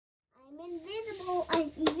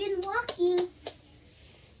walking.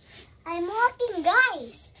 I'm walking,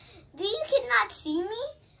 guys. You cannot see me.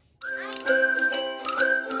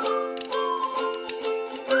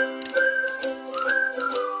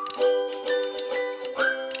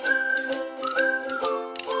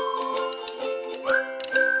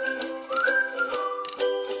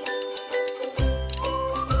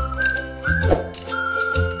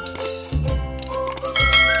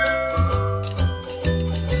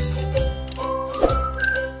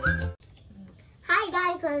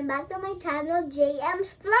 Welcome back to my channel,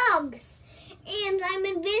 JM's Vlogs. And I'm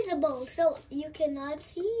invisible, so you cannot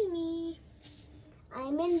see me.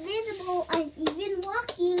 I'm invisible. I'm even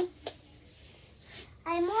walking.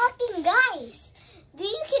 I'm walking, guys.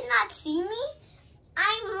 You cannot see me.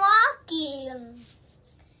 I'm walking.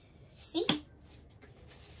 See?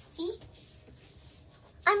 See?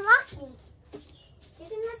 I'm walking. You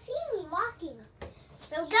cannot see me walking.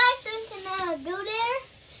 So, guys, I'm gonna go there.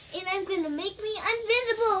 And I'm gonna make me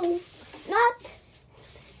invisible. Not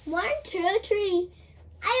 1, 2, 3.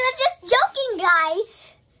 I was just joking,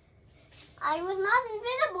 guys. I was not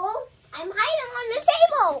invisible. I'm hiding on the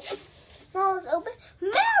table. Now let's open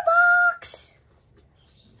Mailbox.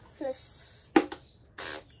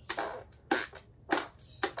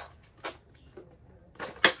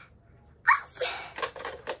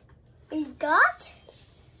 We got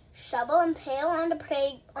shovel and pail on the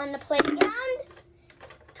playground.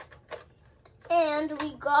 And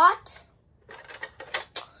we got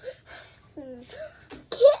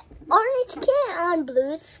orange kit on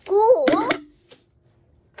Blue's school.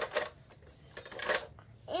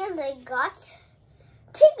 And I got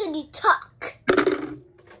Tickety Talk.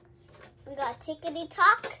 We got Tickety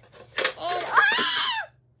Talk. And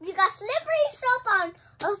we got slippery soap on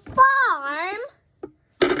a farm.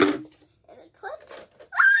 And I put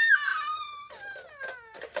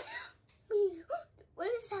what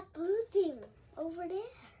is that blue thing over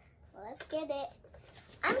there? Well, let's get it.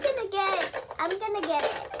 I'm gonna get it.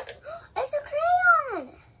 It's a crayon.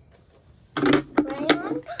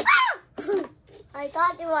 Crayon? I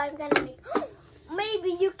thought you were gonna make, maybe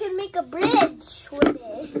you can make a bridge with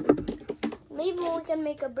it. Maybe we can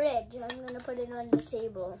make a bridge. I'm gonna put it on the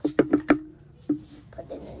table. Put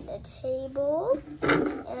it in the table.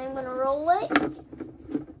 And I'm gonna roll it.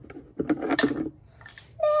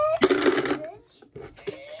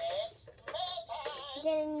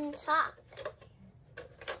 Getting talk.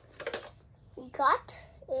 We got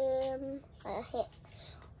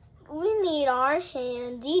we need our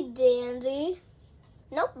handy dandy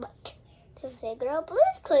notebook to figure out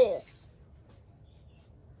Blue's Clues.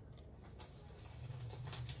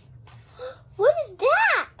 What is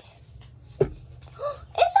that?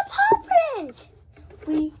 It's a paw print.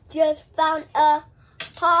 We just found a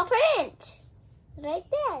paw print right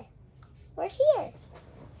there. We're here.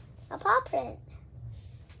 A paw print.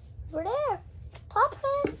 Over there. Paw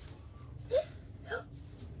print.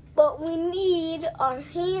 But we need our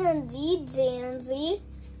handy dandy.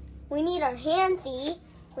 We need our handy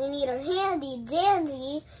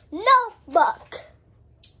dandy notebook.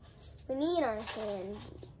 We need our handy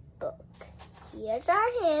book. Here's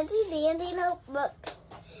our handy dandy notebook.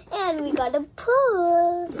 And we gotta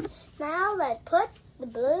put. Now let's put the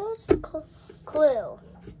Blue's Clue.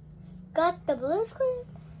 Got the Blue's Clue?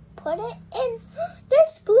 Put it in.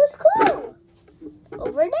 There's Blue's Clue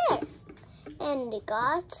over there. And they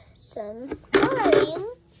got some coloring.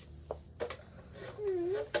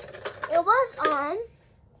 It was on.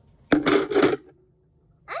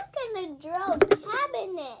 I'm gonna draw the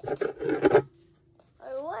cabinet.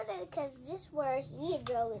 Or what? Because this is where he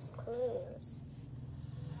drew his clues.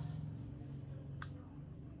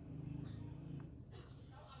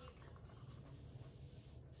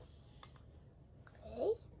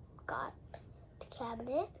 Okay, got the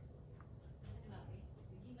cabinet.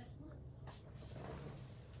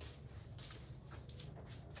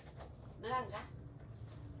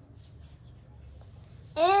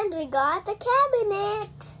 And we got the cabinet.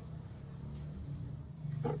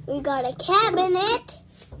 We got a cabinet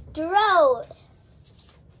drawed.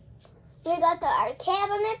 We got our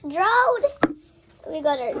cabinet drawed. We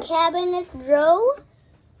got our cabinet draw.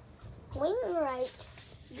 Wing right.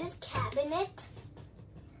 This cabinet.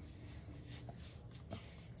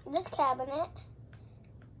 This cabinet.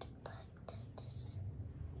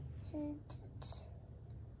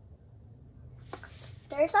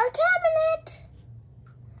 There's our cabinet.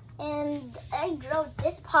 And I drew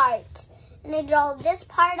this part. And I drew this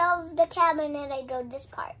part of the cabinet. I drew this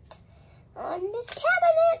part on this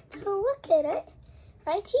cabinet. So look at it.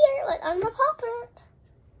 Right here on the paw print.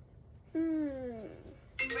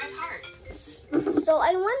 Red heart. So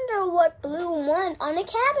I wonder what Blue won on a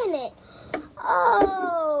cabinet.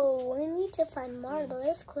 Oh, we need to find more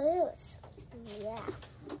loose clues. Yeah.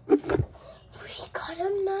 We got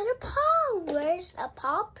another paw. Where's a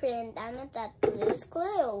paw print? I meant that loose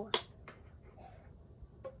clue.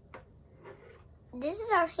 This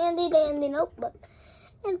is our handy dandy notebook.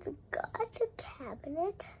 And we got the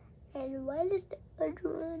cabinet. And what is the other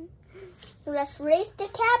one? Let's erase the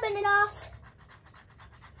cabinet off.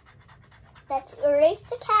 Let's erase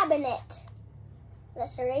the cabinet.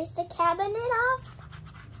 Let's erase the cabinet off.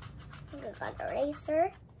 We got the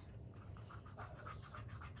eraser.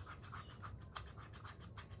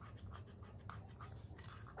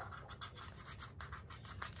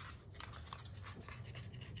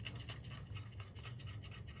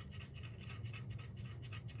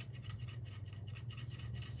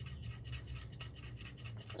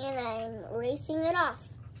 And I'm erasing it off.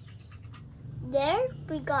 There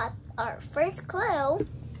we got our first clue.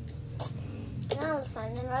 Now let's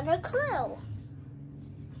find another clue.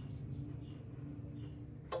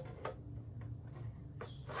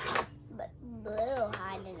 But Blue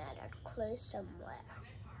had another clue somewhere.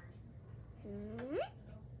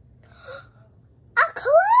 A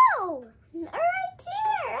clue! Right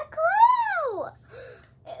there, a clue!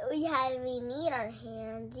 We need our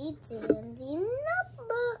handy dandy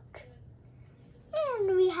notebook.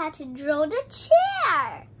 And we had to draw the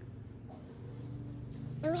chair.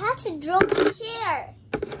 And we had to draw the chair.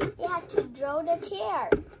 We had to draw the chair.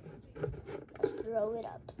 Let's draw it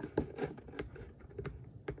up.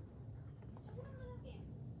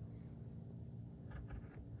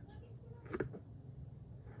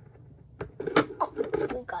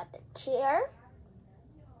 We got the chair.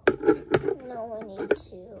 Now we need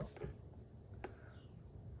to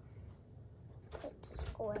put the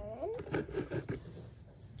square in.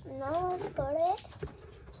 Now let's put it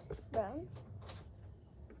down.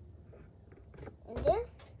 In there.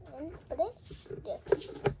 And put it there.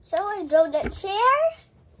 So I drew the chair.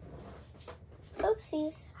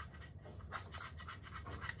 Oopsies.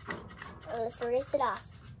 Let's erase it off.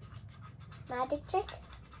 Magic trick.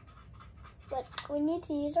 But we need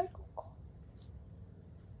to use our Google.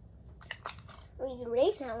 We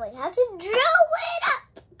erase now. We have to draw it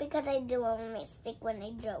up because I do a mistake when I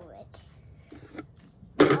draw it.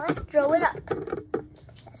 Now let's draw it up.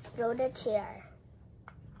 Let's draw the chair.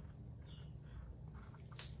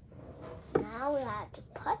 Now we have to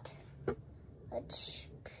put a chair.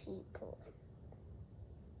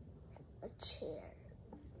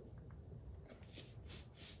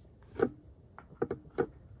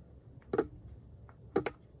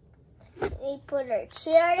 We put our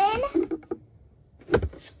chair in.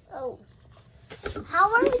 Oh,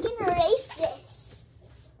 how are we gonna erase this?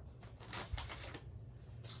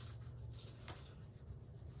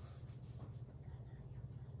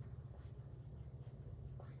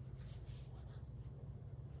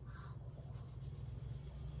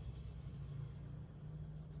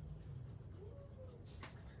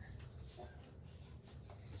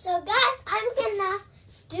 So guys, I'm gonna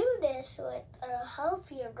do this with a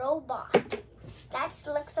healthy robot. That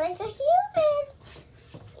looks like a human.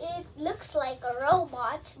 It looks like a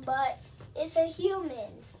robot, but it's a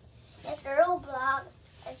human. It's a robot,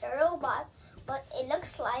 but it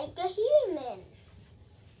looks like a human.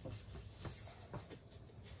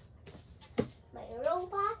 My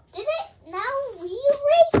robot did it. Now we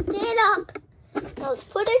erased it up. Now let's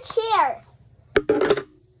put a chair.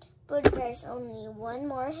 But there's only one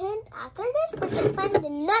more hint. After this, we're going to find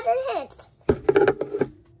another hint.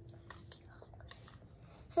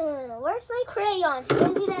 Where's my crayon?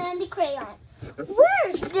 Handy dandy crayon. There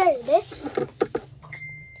it is.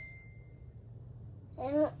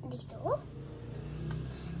 And dito.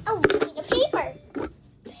 Oh, we need a paper.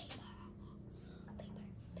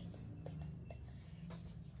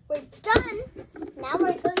 We're done. Now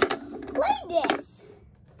we're going to play this.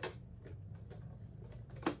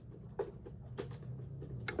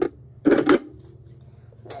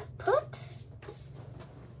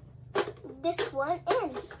 This one in.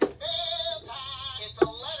 It's a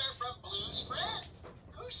letter from Blue's friend.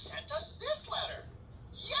 Who sent us this letter?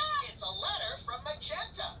 Yeah, it's a letter from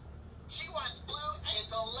Magenta. She wants blue, and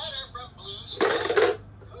it's a letter from Blue's friend.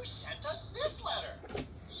 Who sent us this letter?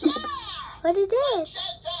 Yeah! What is this?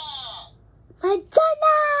 Magenta!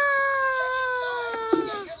 Magenta!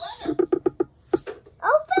 Get your letter.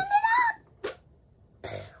 Open it up!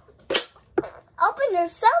 Open your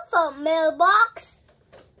cell phone, Mailbox.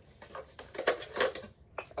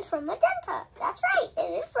 From Magenta. That's right,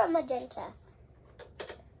 it is from Magenta.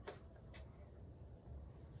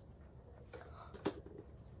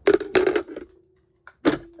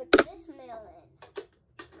 Put this mail in.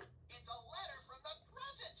 It's a letter from the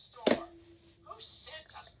present store.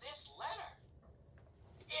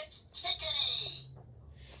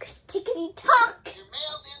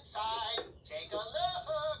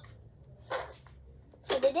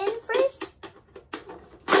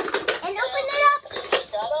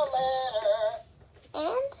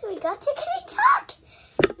 tickety-tock.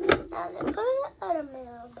 And I put it on a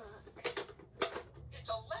mailbox. It's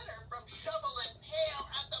a letter from Shovel and Pail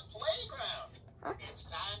at the playground. Huh? It's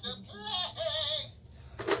time to play.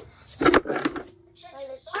 Check Orange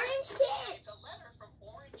inside. kid. It's a letter from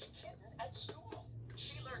Orange Kitten at school.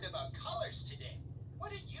 She learned about colors today. What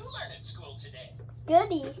did you learn at school today?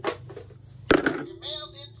 Goodie. Your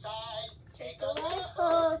mail's inside. Take a Look.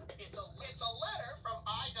 look. It's a letter from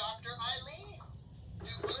Eye Doctor Eileen. Do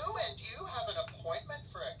Blue and you have an appointment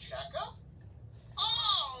for a checkup?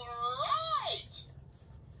 All right.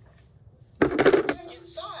 Check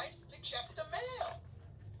inside to check the mail.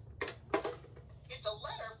 It's a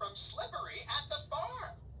letter from Slippery at the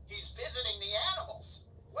farm. He's visiting the animals.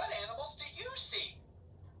 What animals do you see?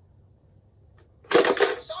 Check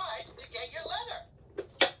inside to get your letter.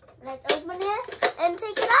 Let's open it and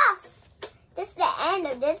take it off. This is the end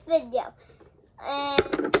of this video. And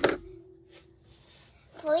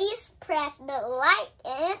please press the like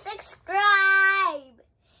and subscribe.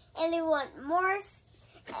 And if you want more,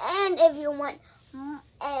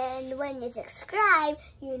 and when you subscribe,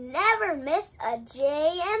 you never miss a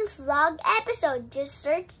JM vlog episode. Just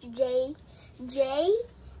search JM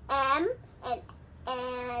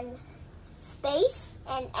and space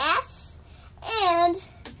and S and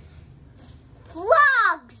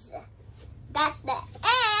vlogs. That's the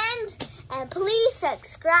end. And please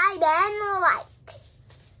subscribe and like.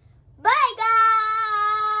 Bye,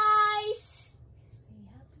 guys.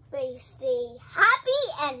 Please stay happy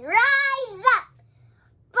and rise up.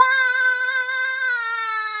 Bye.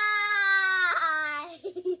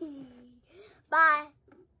 Bye.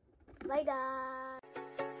 Bye, guys.